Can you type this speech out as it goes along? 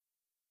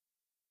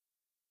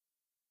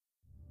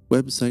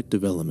website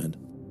development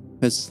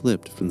has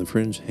slipped from the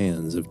fringe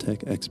hands of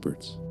tech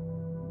experts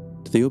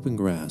to the open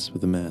grasp of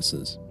the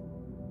masses.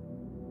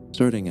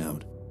 Starting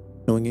out,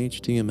 knowing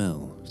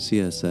HTML,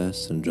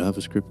 CSS, and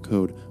JavaScript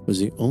code was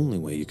the only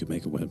way you could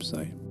make a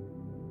website.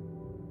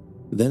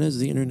 Then as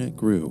the internet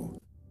grew,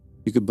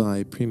 you could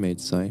buy pre-made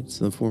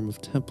sites in the form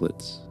of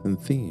templates and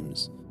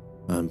themes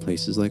on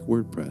places like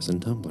WordPress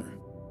and Tumblr.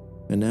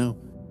 And now,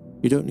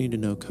 you don't need to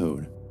know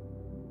code,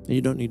 and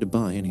you don't need to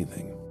buy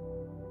anything.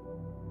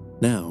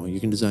 Now, you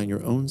can design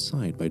your own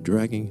site by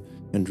dragging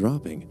and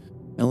dropping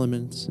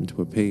elements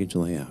into a page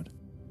layout.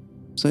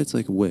 Sites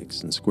like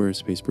Wix and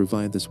Squarespace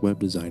provide this web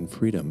design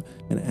freedom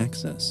and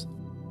access.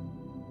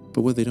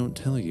 But what they don't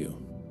tell you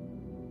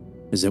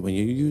is that when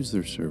you use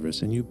their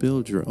service and you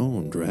build your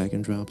own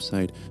drag-and-drop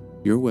site,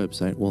 your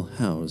website will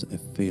house a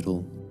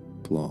fatal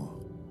flaw.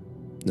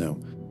 Now,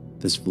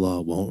 this flaw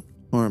won't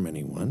harm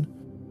anyone,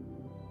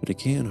 but it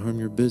can harm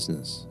your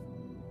business.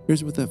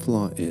 Here's what that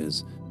flaw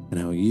is and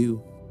how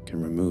you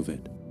can remove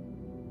it.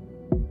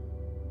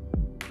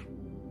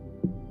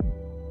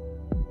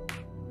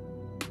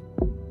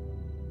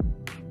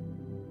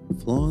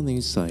 The flaw in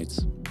these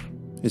sites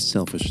is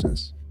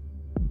selfishness.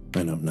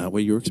 I know, not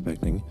what you're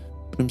expecting,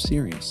 but I'm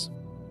serious.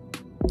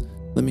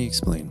 Let me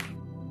explain.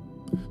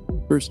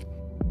 First,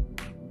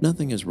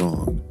 nothing is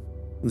wrong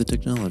with the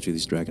technology of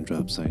these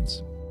drag-and-drop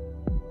sites.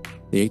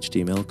 The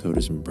HTML code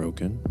isn't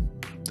broken.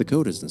 The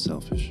code isn't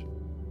selfish.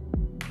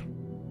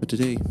 But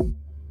today,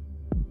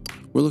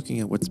 we're looking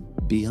at what's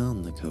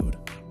beyond the code.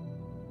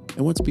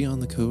 And what's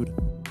beyond the code?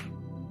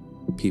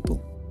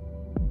 People.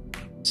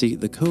 See,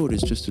 the code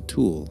is just a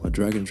tool. A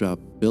drag-and-drop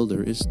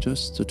builder is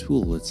just a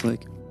tool. It's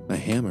like a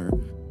hammer,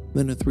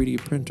 then a 3D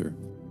printer,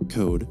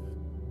 code,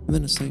 and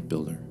then a site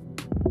builder.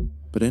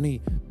 But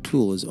any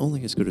tool is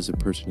only as good as the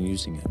person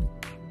using it.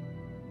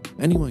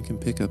 Anyone can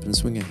pick up and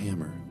swing a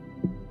hammer,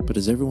 but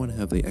does everyone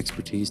have the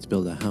expertise to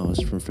build a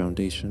house from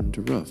foundation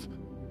to roof,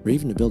 or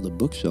even to build a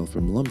bookshelf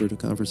from lumber to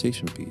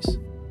conversation piece?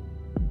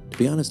 To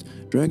be honest,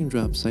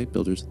 drag-and-drop site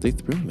builders, they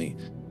thrill me.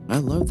 I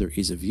love their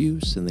ease of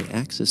use and the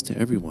access to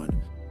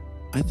everyone.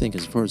 I think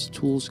as far as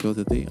tools go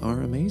that they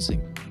are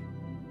amazing.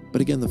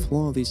 But again, the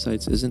flaw of these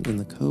sites isn't in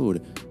the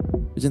code,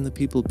 it's in the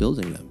people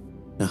building them.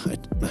 Now,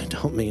 I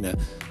don't mean a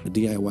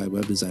DIY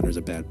web designer is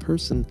a bad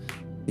person,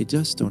 they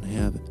just don't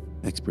have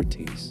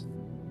expertise.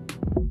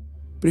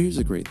 But here's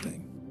a great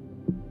thing.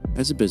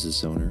 As a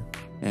business owner,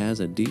 as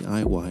a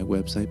DIY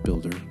website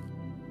builder,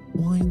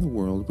 why in the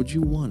world would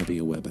you want to be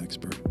a web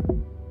expert?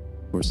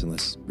 Of course,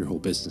 unless your whole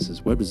business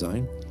is web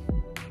design.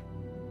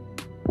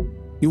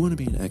 You want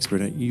to be an expert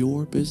at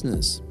your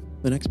business,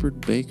 an expert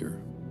baker,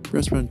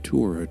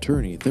 restaurateur,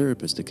 attorney,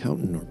 therapist,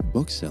 accountant, or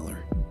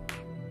bookseller.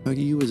 How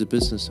you as a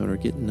business owner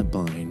get in a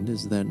bind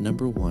is that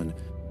number one,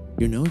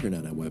 you know you're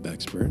not a web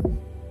expert.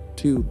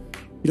 2, you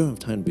don't have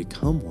time to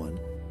become one.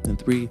 And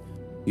 3,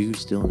 you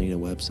still need a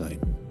website.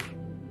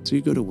 So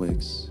you go to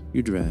Wix,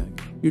 you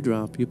drag, you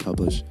drop, you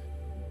publish,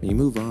 and you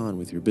move on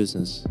with your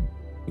business.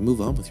 You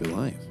move on with your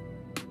life.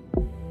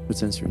 But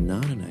since you're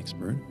not an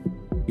expert,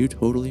 you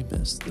totally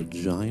missed the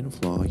giant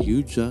flaw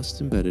you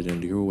just embedded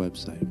into your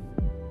website.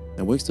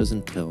 And Wix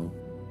doesn't tell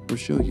or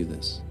show you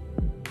this.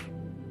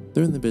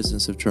 They're in the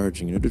business of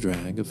charging you to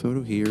drag a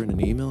photo here and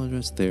an email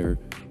address there,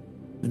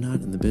 but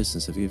not in the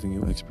business of giving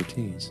you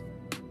expertise.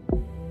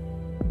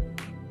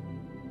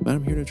 But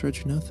I'm here to charge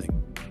you nothing.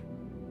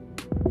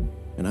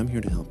 And I'm here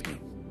to help you.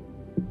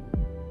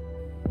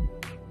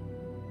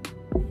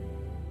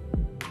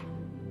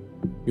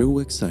 Your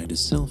Wix site is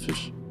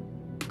selfish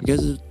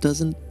because it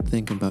doesn't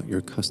think about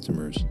your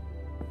customers.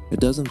 It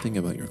doesn't think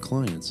about your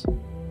clients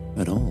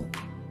at all.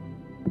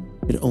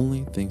 It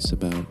only thinks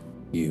about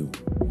you.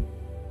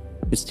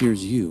 It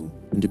steers you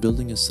into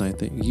building a site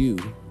that you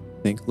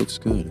think looks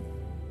good,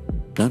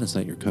 not a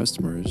site your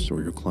customers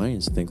or your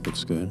clients think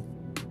looks good.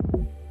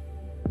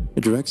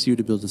 It directs you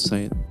to build a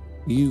site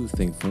you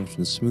think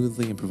functions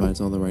smoothly and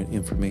provides all the right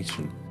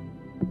information.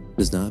 It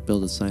does not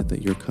build a site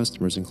that your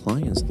customers and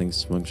clients think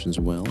functions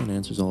well and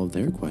answers all of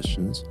their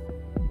questions.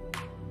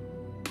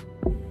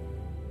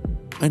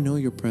 I know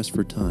you're pressed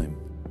for time.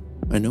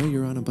 I know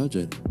you're on a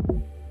budget.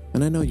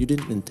 And I know you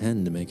didn't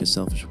intend to make a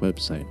selfish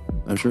website.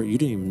 I'm sure you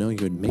didn't even know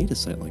you had made a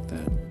site like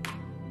that.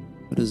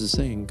 But as the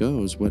saying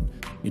goes, what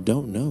you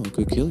don't know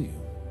could kill you.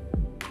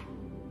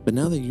 But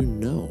now that you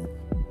know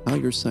how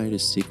your site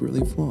is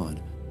secretly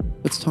flawed,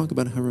 let's talk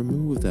about how to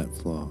remove that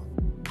flaw,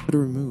 how to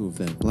remove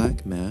that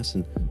black mass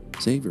and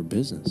save your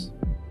business.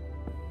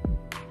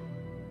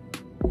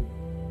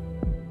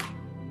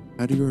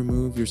 How do you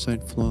remove your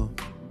site flaw?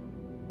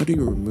 How do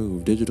you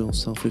remove digital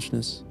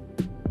selfishness?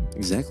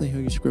 Exactly how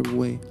you scrub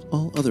away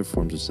all other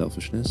forms of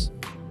selfishness,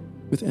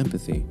 with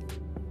empathy.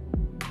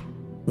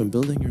 When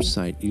building your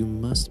site, you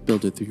must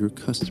build it through your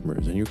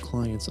customers and your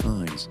clients'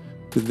 eyes,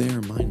 through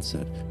their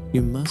mindset.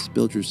 You must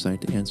build your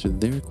site to answer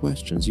their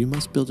questions. You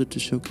must build it to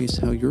showcase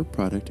how your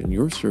product and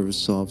your service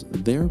solves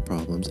their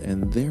problems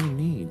and their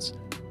needs.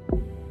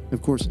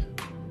 Of course,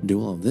 to do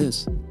all of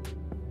this,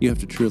 you have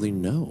to truly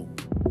know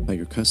how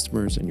your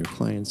customers and your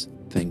clients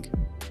think.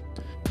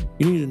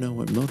 You need to know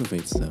what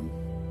motivates them,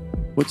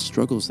 what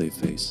struggles they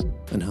face,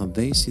 and how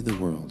they see the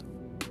world.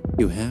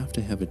 You have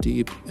to have a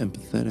deep,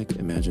 empathetic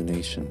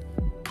imagination.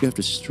 You have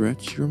to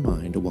stretch your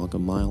mind to walk a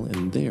mile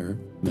in their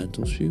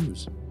mental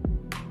shoes.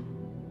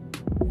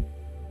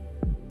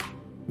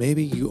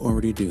 Maybe you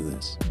already do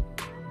this.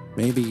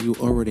 Maybe you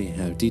already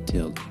have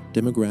detailed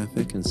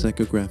demographic and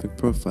psychographic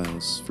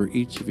profiles for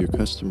each of your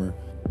customer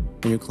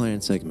and your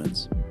client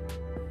segments.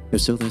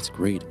 If so, that's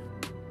great.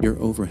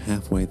 You're over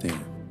halfway there.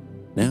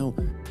 Now,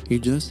 you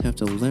just have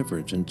to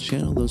leverage and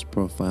channel those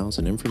profiles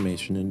and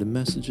information into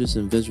messages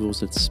and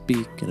visuals that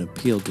speak and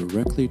appeal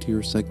directly to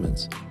your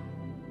segments.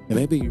 And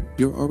maybe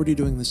you're already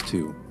doing this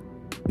too.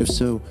 If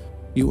so,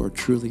 you are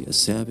truly a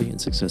savvy and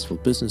successful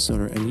business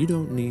owner, and you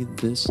don't need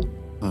this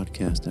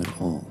podcast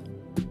at all.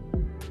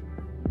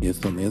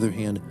 If, on the other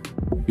hand,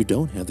 you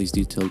don't have these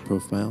detailed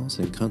profiles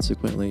and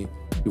consequently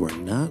you are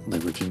not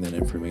leveraging that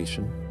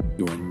information,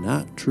 you are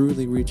not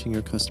truly reaching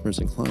your customers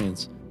and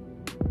clients,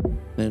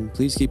 then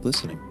please keep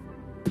listening.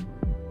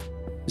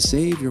 To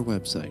save your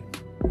website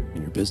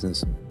and your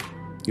business,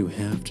 you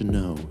have to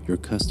know your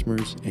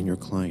customers and your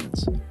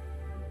clients.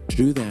 To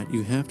do that,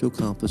 you have to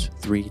accomplish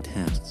 3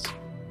 tasks.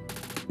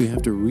 You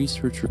have to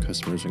research your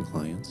customers and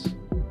clients.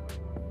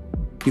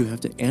 You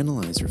have to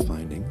analyze your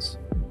findings.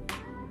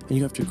 And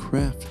you have to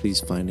craft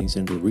these findings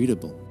into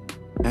readable,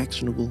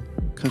 actionable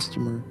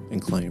customer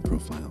and client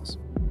profiles.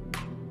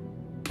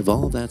 If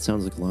all of that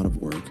sounds like a lot of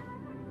work,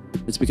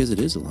 it's because it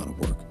is a lot of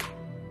work.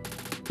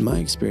 In my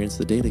experience,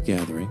 the data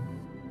gathering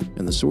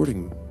and the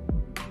sorting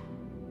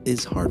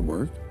is hard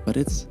work, but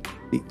it's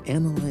the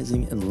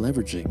analyzing and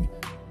leveraging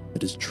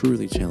that is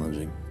truly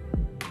challenging.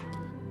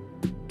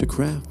 To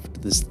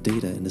craft this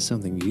data into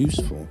something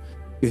useful,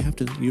 you have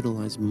to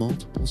utilize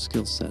multiple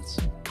skill sets.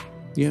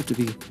 You have to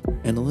be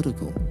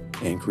analytical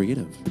and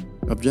creative,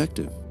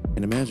 objective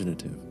and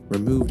imaginative,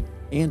 removed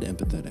and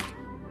empathetic.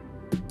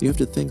 You have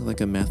to think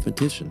like a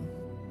mathematician,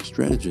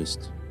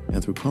 strategist,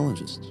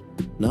 anthropologist,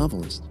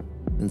 novelist,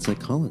 and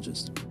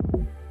psychologist.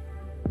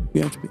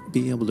 You have to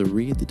be able to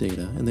read the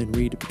data and then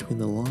read between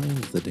the lines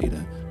of the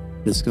data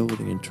to discover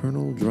the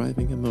internal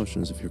driving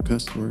emotions of your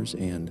customers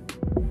and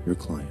your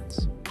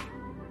clients.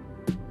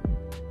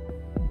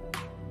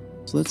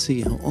 So let's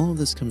see how all of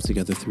this comes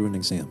together through an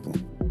example.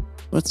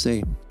 Let's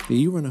say that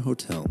you run a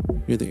hotel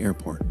near the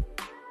airport.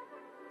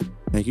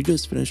 Now you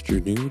just finished your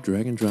new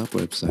drag and drop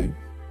website.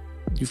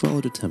 You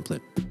followed a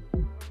template.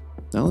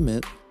 I'll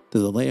admit that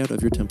the layout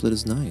of your template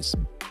is nice.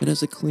 It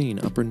has a clean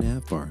upper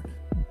nav bar,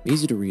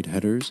 easy to read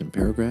headers and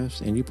paragraphs,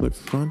 and you put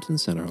front and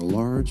center a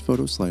large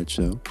photo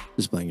slideshow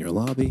displaying your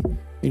lobby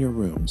and your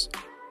rooms.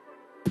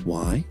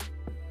 Why?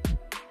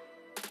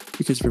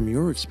 Because from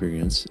your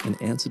experience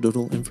and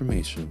anecdotal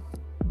information,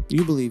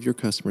 you believe your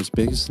customer's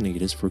biggest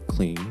need is for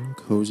clean,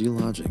 cozy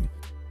lodging.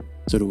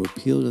 So to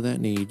appeal to that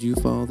need, you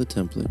follow the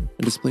template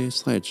and display a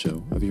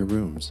slideshow of your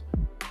rooms.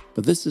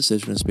 But this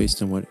decision is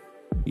based on what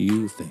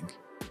you think.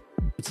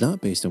 It's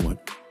not based on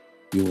what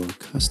your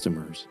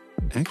customers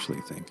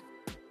actually think.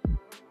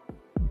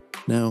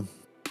 Now,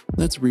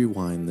 let's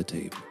rewind the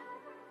tape.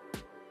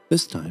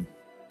 This time,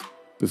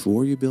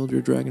 before you build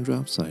your drag and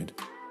drop site,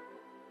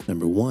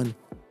 number 1,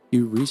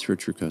 you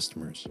research your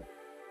customers.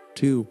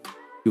 2,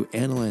 you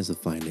analyze the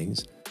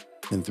findings.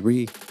 And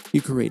 3,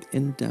 you create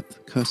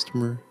in-depth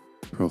customer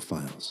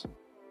profiles.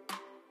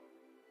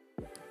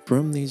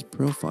 From these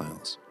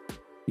profiles,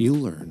 you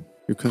learn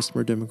your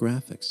customer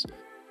demographics.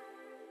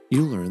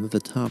 You learn that the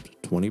top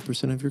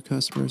 20% of your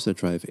customers that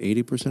drive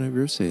 80% of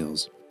your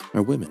sales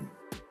are women,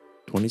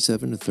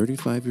 27 to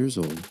 35 years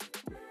old,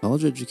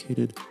 college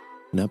educated,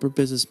 and upper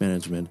business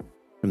management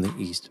from the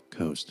East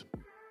Coast.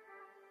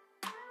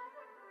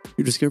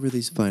 You discover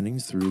these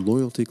findings through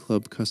loyalty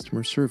club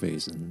customer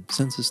surveys and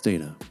census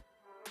data.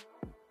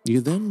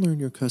 You then learn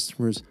your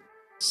customers'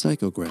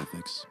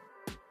 psychographics.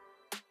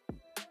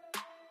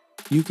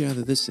 You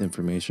gather this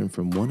information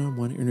from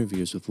one-on-one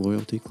interviews with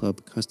loyalty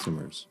club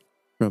customers,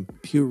 from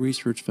Pew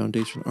Research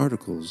Foundation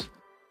articles,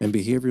 and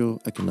behavioral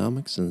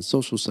economics and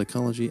social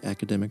psychology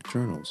academic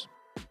journals.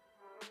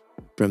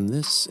 From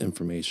this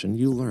information,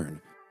 you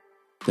learn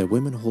that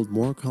women hold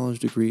more college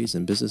degrees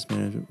and business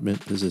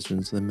management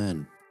positions than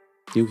men.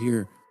 You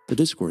hear the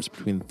discourse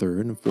between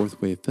third and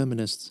fourth wave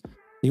feminists, and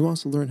you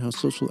also learn how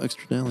social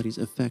externalities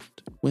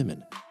affect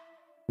women.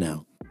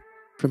 Now,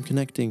 from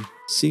connecting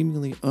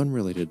seemingly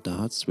unrelated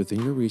dots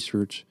within your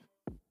research,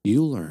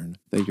 you learn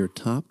that your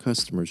top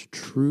customers'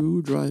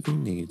 true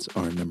driving needs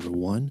are number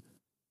 1,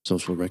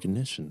 social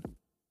recognition,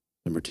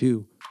 number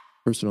 2,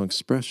 personal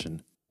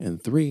expression,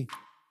 and 3,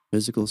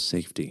 physical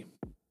safety.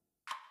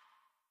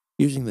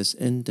 Using this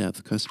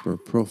in-depth customer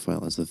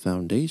profile as the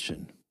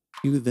foundation,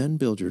 you then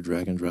build your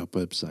drag and drop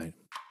website.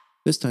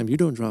 This time, you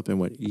don't drop in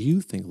what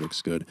you think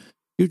looks good.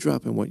 You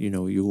drop in what you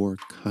know your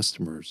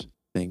customers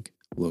think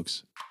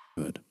looks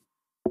good.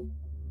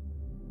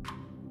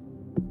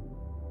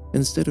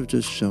 Instead of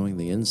just showing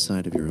the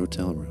inside of your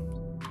hotel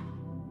room,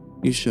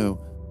 you show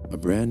a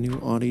brand new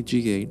Audi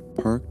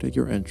G8 parked at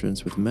your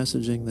entrance with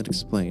messaging that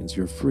explains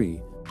your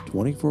free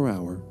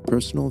 24-hour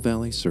personal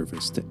valet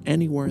service to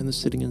anywhere in the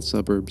city and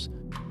suburbs,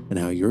 and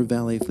how your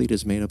valet fleet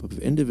is made up of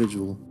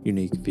individual,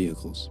 unique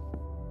vehicles.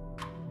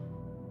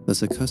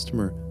 Thus, a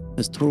customer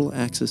has total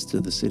access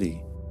to the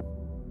city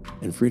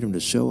and freedom to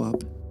show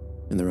up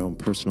in their own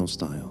personal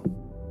style.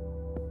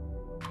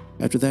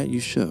 After that, you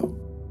show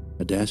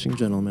a dashing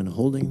gentleman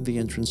holding the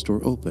entrance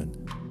door open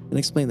and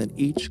explain that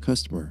each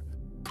customer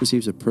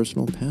receives a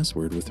personal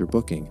password with their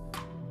booking,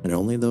 and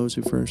only those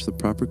who furnish the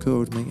proper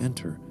code may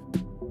enter.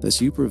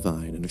 Thus, you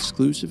provide an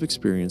exclusive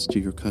experience to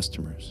your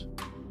customers.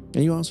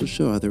 And you also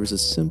show how there is a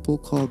simple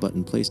call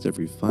button placed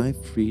every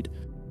 5 feet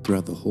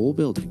throughout the whole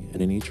building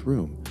and in each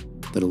room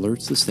that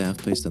alerts the staff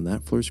placed on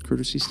that floor's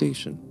courtesy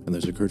station, and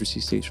there's a courtesy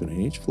station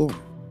in each floor.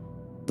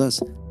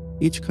 Thus,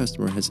 each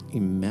customer has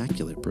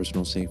immaculate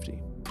personal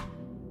safety.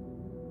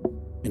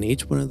 And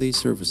each one of these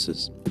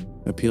services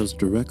appeals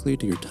directly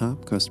to your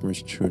top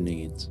customers' true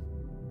needs.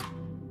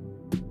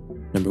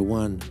 Number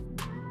 1,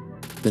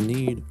 the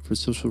need for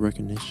social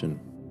recognition.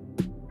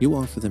 You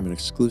offer them an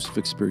exclusive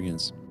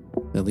experience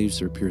that leaves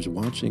their peers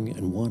watching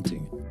and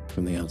wanting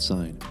from the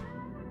outside.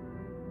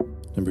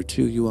 Number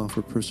 2, you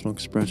offer personal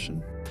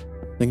expression.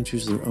 They can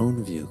choose their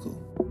own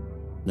vehicle,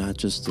 not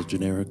just a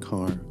generic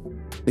car.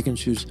 They can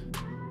choose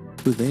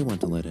who they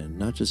want to let in,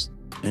 not just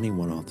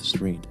anyone off the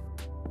street.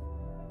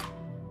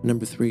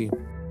 Number 3,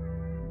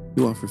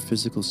 you offer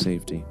physical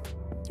safety.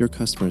 Your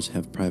customers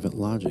have private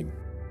lodging,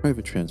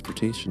 private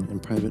transportation,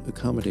 and private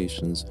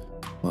accommodations,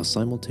 while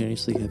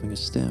simultaneously having a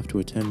staff to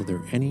attend to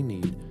their any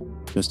need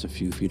just a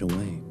few feet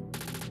away.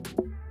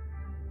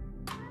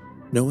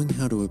 Knowing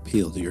how to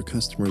appeal to your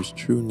customers'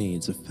 true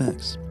needs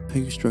affects how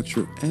you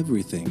structure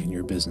everything in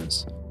your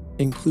business,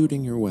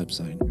 including your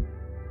website.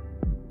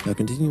 Now,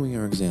 continuing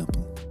our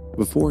example,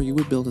 before you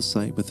would build a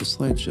site with a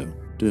slideshow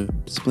to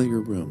display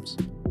your rooms.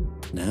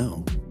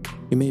 Now,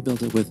 you may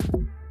build it with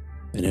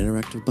an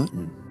interactive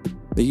button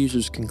that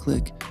users can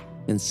click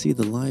and see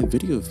the live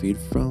video feed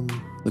from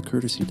the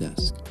courtesy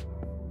desk.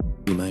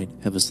 You might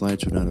have a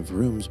slideshow not of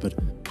rooms, but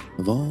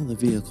of all the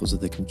vehicles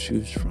that they can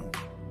choose from.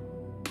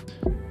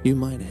 You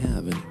might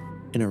have an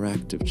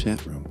interactive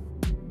chat room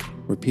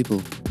where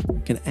people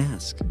can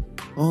ask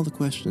all the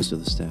questions to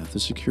the staff, the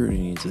security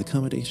needs, the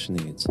accommodation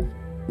needs,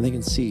 and they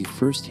can see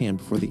firsthand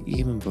before they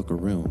even book a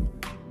room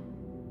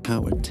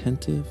how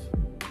attentive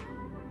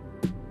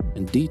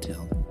and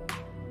detailed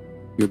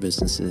your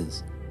business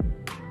is.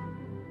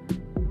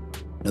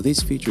 Now,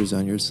 these features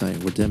on your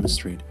site will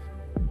demonstrate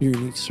your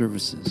unique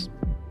services.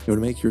 It would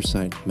make your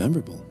site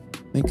memorable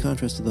in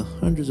contrast to the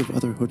hundreds of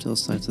other hotel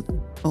sites that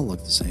all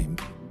look the same.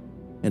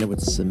 And it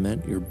would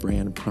cement your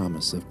brand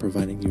promise of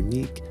providing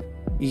unique,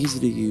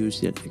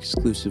 easy-to-use yet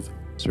exclusive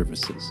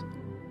services.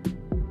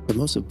 But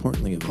most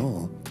importantly of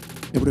all,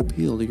 it would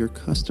appeal to your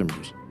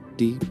customers'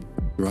 deep,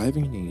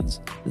 driving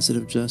needs instead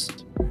of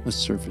just a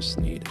surface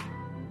need.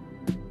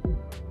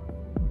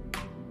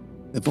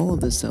 If all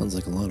of this sounds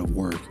like a lot of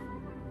work,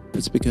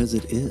 it's because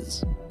it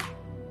is.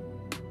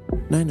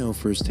 And I know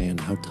firsthand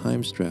how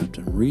time-strapped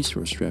and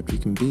resource-strapped you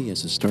can be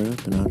as a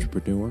startup and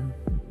entrepreneur.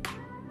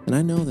 And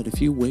I know that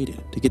if you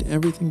waited to get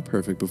everything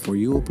perfect before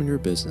you open your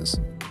business,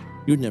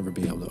 you'd never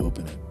be able to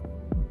open it.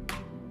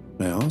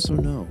 But I also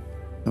know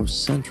how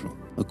central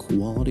a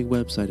quality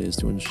website is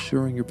to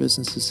ensuring your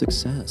business's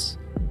success.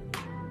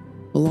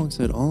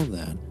 Alongside all of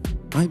that,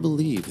 I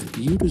believe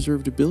that you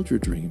deserve to build your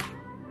dream.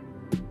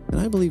 And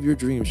I believe your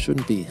dream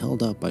shouldn't be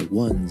held up by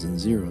ones and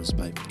zeros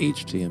by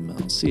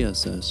HTML,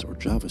 CSS, or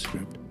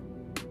JavaScript.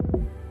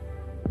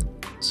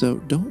 So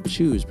don't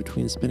choose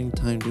between spending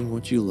time doing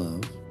what you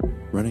love,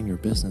 running your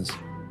business,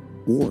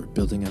 or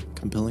building a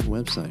compelling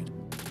website.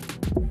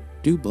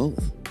 Do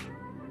both.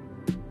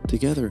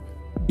 Together,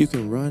 you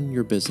can run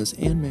your business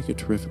and make a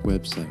terrific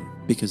website,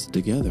 because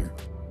together,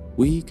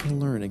 we can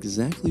learn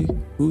exactly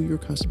who your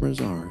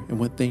customers are and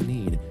what they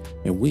need,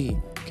 and we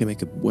can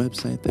make a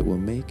website that will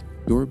make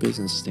your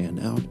business stand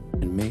out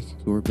and make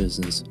your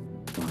business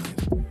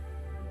thrive.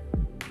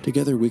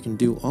 Together, we can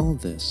do all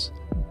of this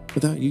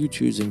without you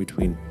choosing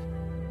between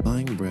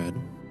buying bread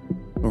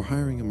or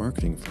hiring a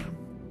marketing firm.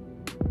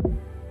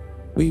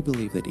 We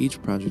believe that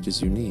each project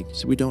is unique,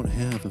 so we don't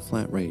have a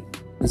flat rate.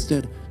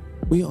 Instead,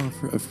 we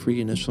offer a free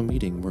initial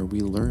meeting where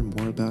we learn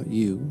more about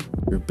you,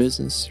 your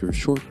business, your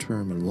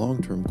short-term and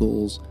long-term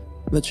goals,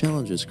 and the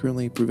challenges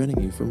currently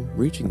preventing you from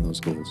reaching those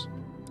goals.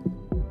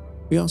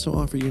 We also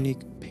offer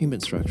unique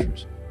payment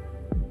structures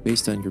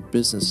based on your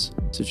business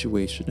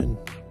situation and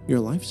your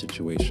life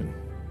situation.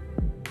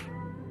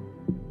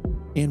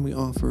 And we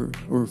offer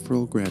a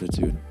referral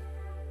gratitude.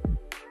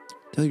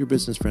 Tell your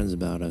business friends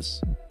about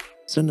us,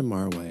 send them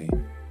our way,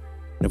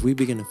 and if we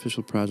begin an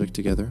official project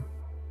together,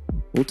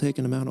 we'll take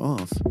an amount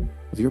off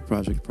of your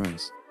project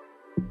price.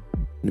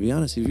 And to be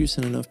honest, if you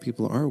send enough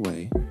people our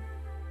way,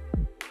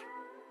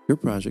 your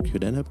project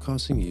could end up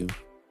costing you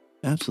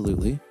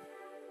absolutely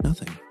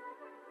nothing.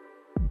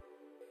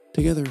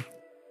 Together,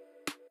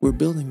 we're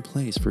building a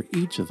place for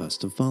each of us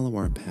to follow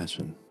our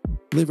passion,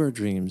 live our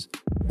dreams,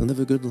 and live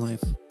a good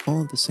life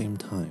all at the same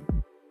time.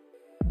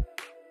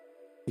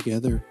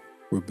 Together,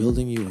 We're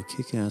building you a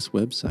kick-ass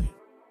website.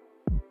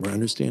 We're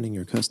understanding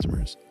your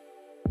customers.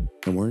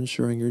 And we're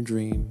ensuring your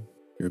dream,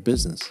 your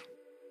business,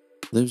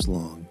 lives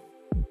long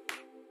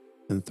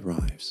and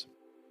thrives.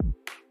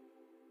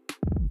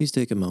 Please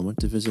take a moment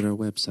to visit our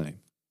website,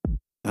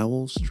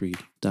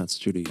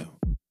 owlstreet.studio.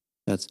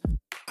 That's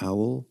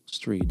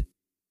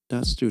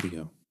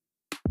owlstreet.studio.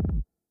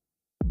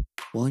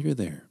 While you're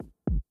there,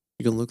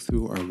 you can look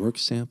through our work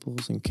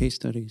samples and case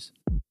studies.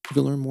 You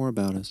can learn more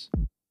about us.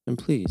 And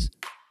please,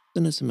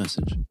 send us a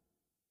message.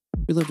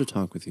 We'd love to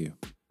talk with you.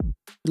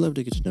 We'd love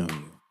to get to know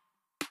you.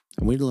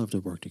 And we'd love to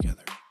work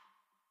together.